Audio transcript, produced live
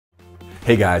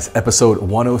Hey guys, episode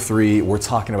 103, we're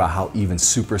talking about how even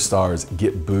superstars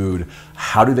get booed.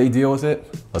 How do they deal with it?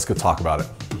 Let's go talk about it.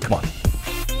 Come on.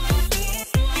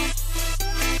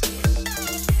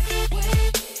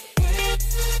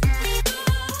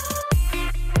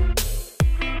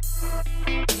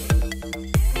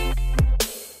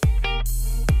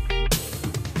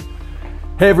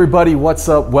 Hey everybody, what's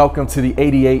up? Welcome to the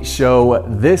 88 show.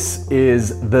 This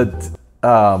is the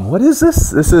what is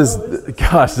this? This is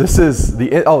the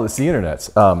internet's.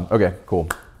 Okay, cool.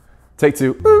 Take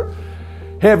two.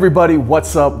 Hey everybody,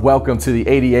 what's up? Welcome to the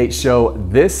 88 show.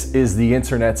 This is the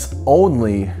internet's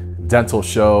only dental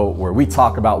show where we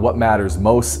talk about what matters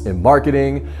most in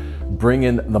marketing,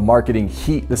 bringing the marketing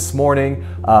heat this morning.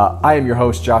 I am your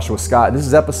host, Joshua Scott, and this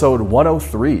is episode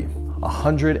 103.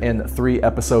 103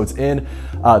 episodes in.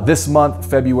 This month,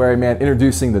 February, man,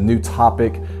 introducing the new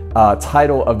topic.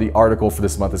 Title of the article for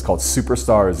this month is called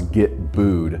Superstars Get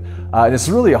Booed. And it's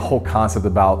really a whole concept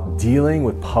about dealing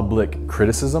with public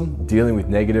criticism, dealing with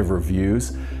negative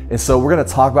reviews. And so we're gonna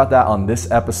talk about that on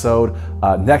this episode.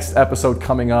 Next episode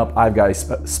coming up, I've got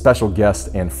a special guest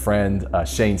and friend,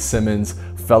 Shane Simmons,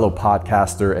 fellow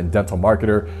podcaster and dental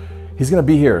marketer. He's gonna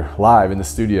be here live in the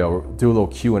studio, do a little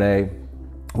Q&A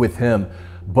with him.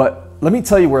 But let me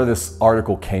tell you where this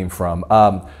article came from.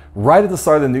 Right at the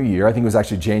start of the new year, I think it was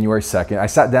actually January 2nd, I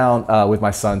sat down with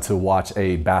my son to watch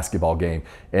a basketball game,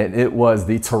 and it was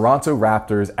the Toronto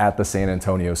Raptors at the San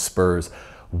Antonio Spurs.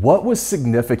 What was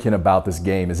significant about this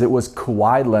game is it was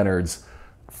Kawhi Leonard's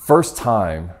first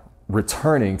time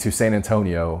returning to San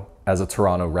Antonio as a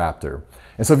Toronto Raptor.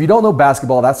 And so if you don't know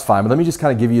basketball, that's fine, but let me just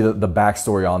kind of give you the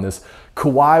backstory on this.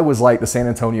 Kawhi was like the San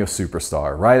Antonio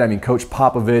superstar, right? I mean, Coach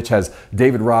Popovich has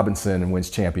David Robinson and wins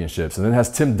championships, and then has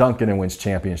Tim Duncan and wins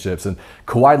championships. And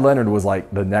Kawhi Leonard was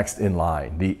like the next in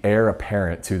line, the heir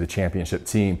apparent to the championship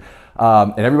team.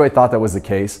 And everybody thought that was the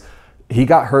case. He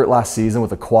got hurt last season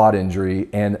with a quad injury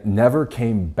and never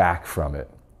came back from it.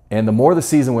 And the more the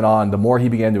season went on, the more he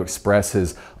began to express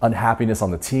his unhappiness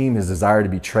on the team, his desire to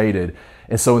be traded.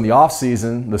 And so in the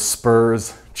offseason, the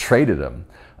Spurs traded him.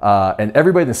 And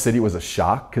everybody in the city was a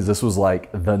shock because this was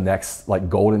like the next like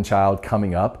golden child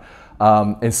coming up.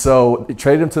 And so they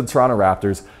traded him to the Toronto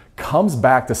Raptors, comes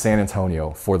back to San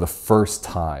Antonio for the first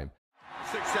time.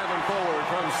 6'7" forward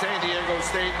from San Diego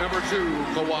State, number 2,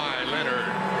 Kawhi Leonard.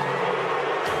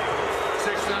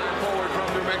 6'9" forward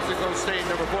from New Mexico State,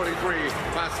 number 43,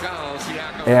 Pascal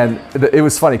Siakam. And it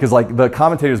was funny because like the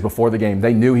commentators before the game,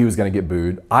 they knew he was going to get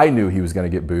booed. I knew he was going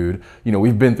to get booed. You know,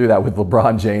 we've been through that with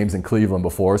LeBron James in Cleveland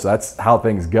before, so that's how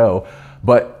things go.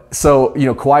 But so, you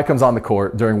know, Kawhi comes on the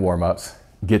court during warmups,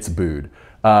 gets booed.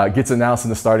 Gets announced in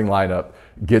the starting lineup,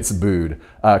 gets booed.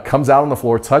 Comes out on the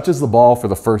floor, touches the ball for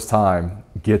the first time,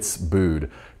 gets booed.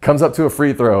 Comes up to a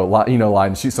free throw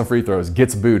line, shoots some free throws,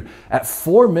 gets booed. At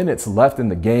 4 minutes left in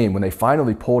the game, when they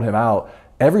finally pulled him out,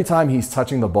 every time he's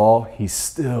touching the ball, he's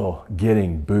still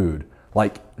getting booed,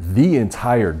 like the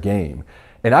entire game.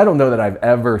 And I don't know that I've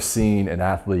ever seen an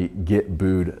athlete get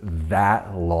booed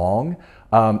that long.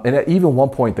 And at even one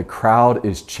point, the crowd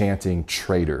is chanting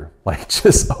traitor, like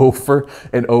just over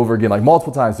and over again, like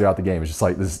multiple times throughout the game. It's just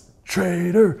like this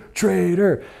traitor,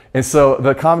 traitor. And so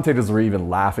the commentators were even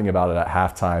laughing about it at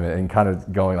halftime and kind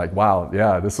of going like, wow,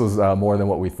 yeah, this was more than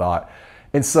what we thought.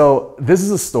 And so this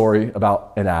is a story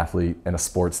about an athlete and a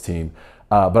sports team,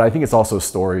 but I think it's also a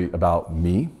story about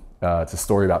me. It's a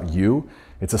story about you.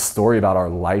 It's a story about our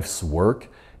life's work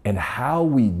and how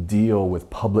we deal with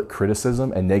public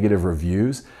criticism and negative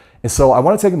reviews. And so I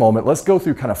want to take a moment. Let's go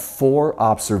through kind of 4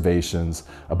 observations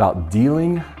about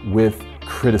dealing with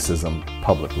criticism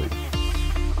publicly.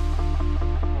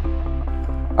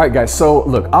 All right, guys, so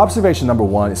look, observation number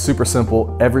 1 is super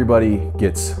simple. Everybody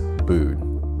gets booed.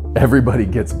 Everybody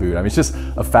gets booed. I mean, it's just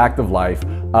a fact of life.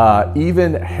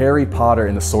 Even Harry Potter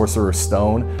and the Sorcerer's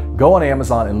Stone, go on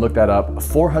Amazon and look that up.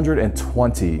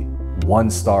 420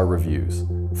 one-star reviews.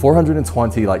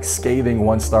 420 like scathing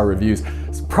 1-star reviews.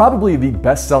 It's probably the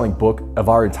best-selling book of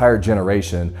our entire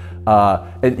generation.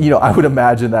 And you know, I would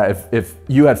imagine that if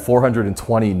you had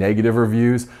 420 negative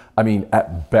reviews, I mean,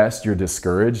 at best you're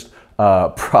discouraged,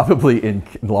 probably in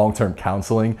long-term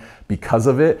counseling because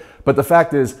of it. But the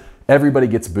fact is, everybody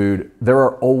gets booed. There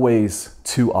are always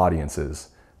 2 audiences.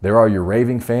 There are your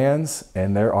raving fans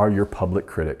and there are your public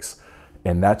critics.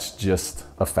 And that's just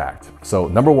a fact. So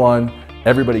number 1,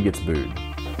 everybody gets booed.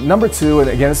 Number 2, and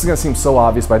again, this is gonna seem so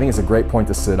obvious, but I think it's a great point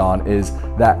to sit on, is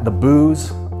that the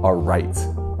boos are right.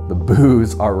 The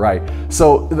boos are right.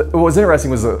 So what was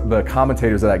interesting was the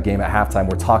commentators of that game at halftime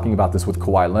were talking about this with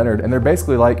Kawhi Leonard, and they're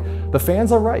basically like, the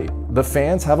fans are right. the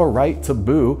fans have a right to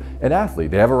boo an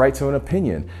athlete. They have a right to an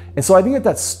opinion. And so I think that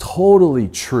that's totally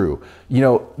true. You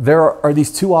know, there are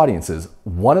these two audiences.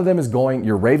 One of them is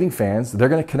your raving fans. They're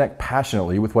going to connect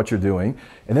passionately with what you're doing.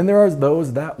 And then there are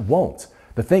those that won't.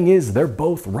 The thing is, they're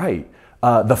both right.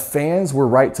 The fans were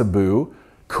right to boo.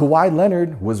 Kawhi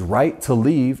Leonard was right to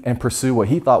leave and pursue what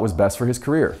he thought was best for his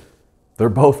career. They're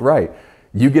both right.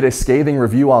 You get a scathing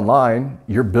review online,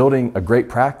 you're building a great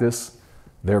practice.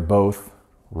 They're both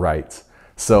right.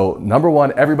 So number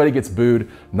one, everybody gets booed.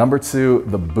 Number two,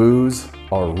 the boos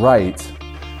are right.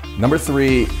 Number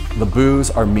three, the boos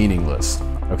are meaningless.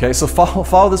 Okay, so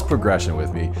follow this progression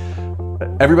with me.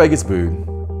 Everybody gets booed.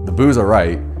 The boos are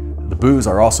right. The boos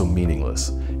are also meaningless.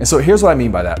 And so here's what I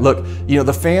mean by that. Look, you know,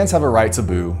 the fans have a right to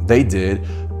boo. They did.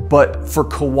 But for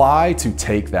Kawhi to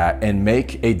take that and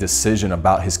make a decision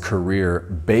about his career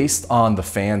based on the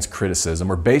fans' criticism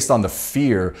or based on the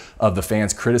fear of the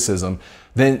fans' criticism,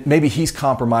 then maybe he's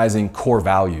compromising core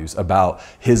values about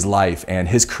his life and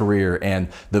his career and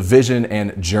the vision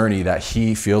and journey that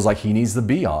he feels like he needs to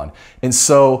be on. And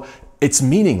so it's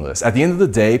meaningless. At the end of the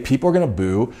day, people are going to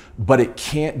boo, but it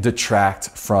can't detract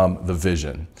from the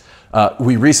vision.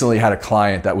 We recently had a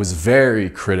client that was very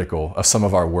critical of some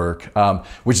of our work,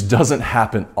 which doesn't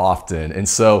happen often. And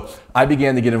so I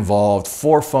began to get involved,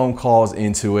 4 phone calls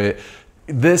into it.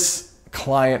 This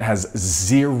client has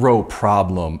zero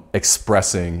problem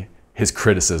expressing his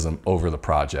criticism over the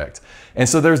project. And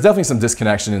so there's definitely some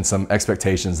disconnection and some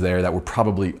expectations there that were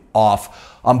probably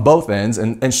off on both ends.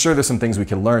 And sure, there's some things we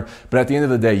can learn. But at the end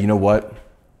of the day, you know what?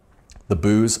 The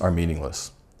boos are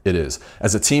meaningless. It is.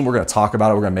 As a team, we're going to talk about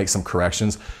it. We're going to make some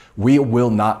corrections. We will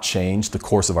not change the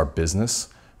course of our business,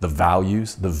 the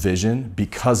values, the vision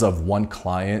because of one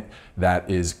client that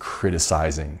is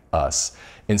criticizing us.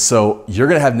 And so you're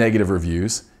going to have negative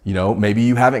reviews. You know, maybe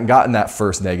you haven't gotten that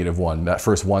first negative one, that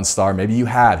first 1 star. Maybe you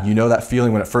have. You know that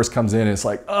feeling when it first comes in and it's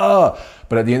like, oh.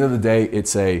 But at the end of the day,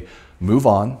 it's a move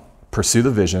on, pursue the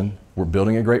vision. We're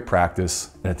building a great practice.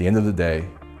 And at the end of the day,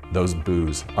 those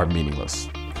boos are meaningless.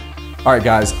 All right,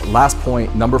 guys, last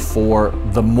point, number 4,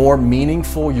 the more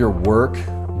meaningful your work,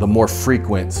 the more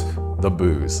frequent the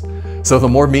boos. So the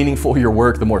more meaningful your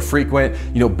work, the more frequent,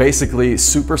 you know, basically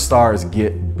superstars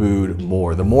get booed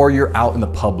more. The more you're out in the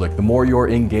public, the more you're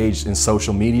engaged in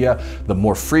social media, the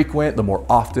more frequent, the more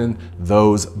often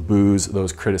those boos,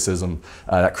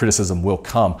 that criticism will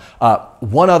come.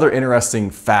 One other interesting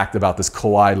fact about this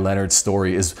Kawhi Leonard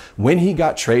story is when he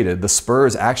got traded, the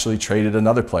Spurs actually traded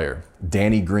another player,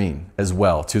 Danny Green, as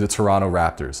well, to the Toronto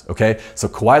Raptors, okay? So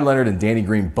Kawhi Leonard and Danny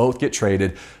Green both get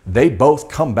traded. They both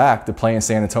come back to play in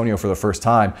San Antonio for the first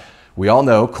time. We all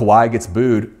know Kawhi gets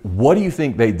booed. What do you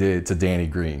think they did to Danny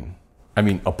Green? I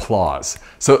mean, applause.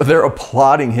 So they're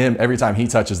applauding him every time he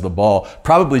touches the ball,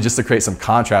 probably just to create some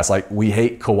contrast, like we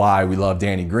hate Kawhi, we love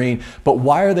Danny Green. But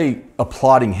why are they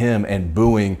applauding him and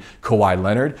booing Kawhi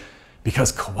Leonard?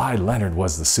 Because Kawhi Leonard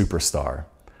was the superstar.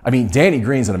 I mean, Danny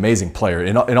Green's an amazing player.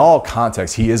 In all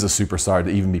contexts, he is a superstar to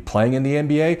even be playing in the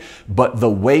NBA, but the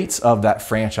weight of that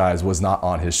franchise was not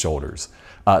on his shoulders.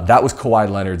 That was Kawhi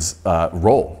Leonard's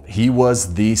role. He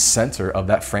was the center of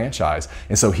that franchise.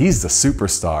 And so he's the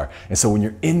superstar. And so when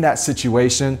you're in that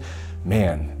situation,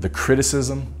 man, the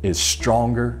criticism is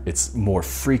stronger, it's more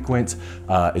frequent,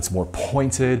 it's more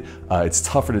pointed, it's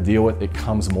tougher to deal with, it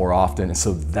comes more often. And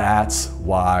so that's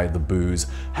why the boos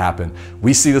happen.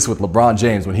 We see this with LeBron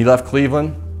James. When he left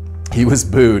Cleveland, he was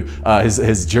booed.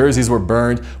 His jerseys were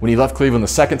burned. When he left Cleveland the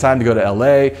second time to go to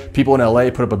LA, people in LA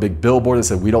put up a big billboard that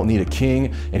said, "We don't need a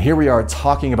king." And here we are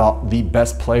talking about the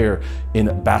best player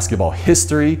in basketball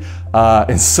history.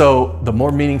 And so the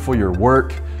more meaningful your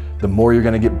work, the more you're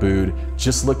gonna get booed.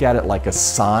 Just look at it like a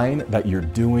sign that you're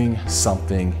doing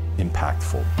something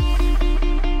impactful.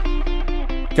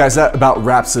 Guys, that about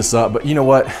wraps this up, but you know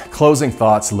what? Closing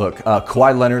thoughts, look,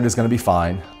 Kawhi Leonard is gonna be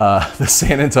fine. The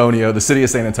city of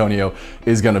San Antonio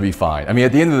is gonna be fine. I mean,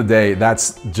 at the end of the day,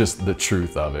 that's just the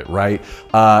truth of it, right?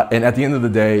 And at the end of the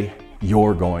day,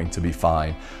 you're going to be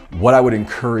fine. What I would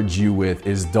encourage you with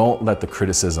is don't let the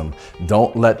criticism,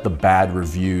 don't let the bad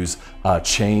reviews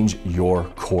change your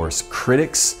course.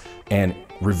 Critics and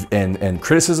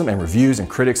criticism and reviews and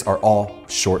critics are all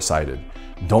short-sighted.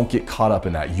 Don't get caught up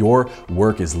in that. Your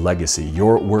work is legacy.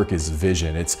 Your work is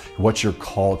vision. It's what you're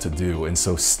called to do. And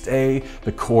so stay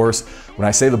the course. When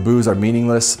I say the boos are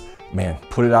meaningless, man,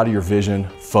 put it out of your vision,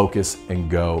 focus, and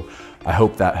go. I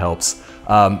hope that helps.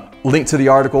 Link to the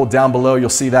article down below. You'll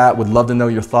see that. Would love to know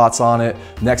your thoughts on it.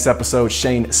 Next episode,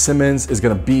 Shane Simmons is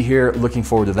going to be here. Looking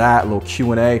forward to that. A little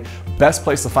Q&A. Best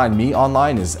place to find me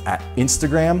online is at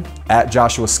Instagram,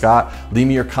 @Joshua Scott. Leave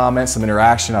me your comments, some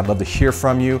interaction. I'd love to hear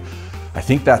from you. I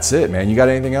think that's it, man. You got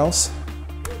anything else?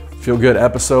 Feel Good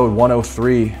episode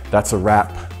 103. That's a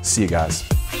wrap. See you guys.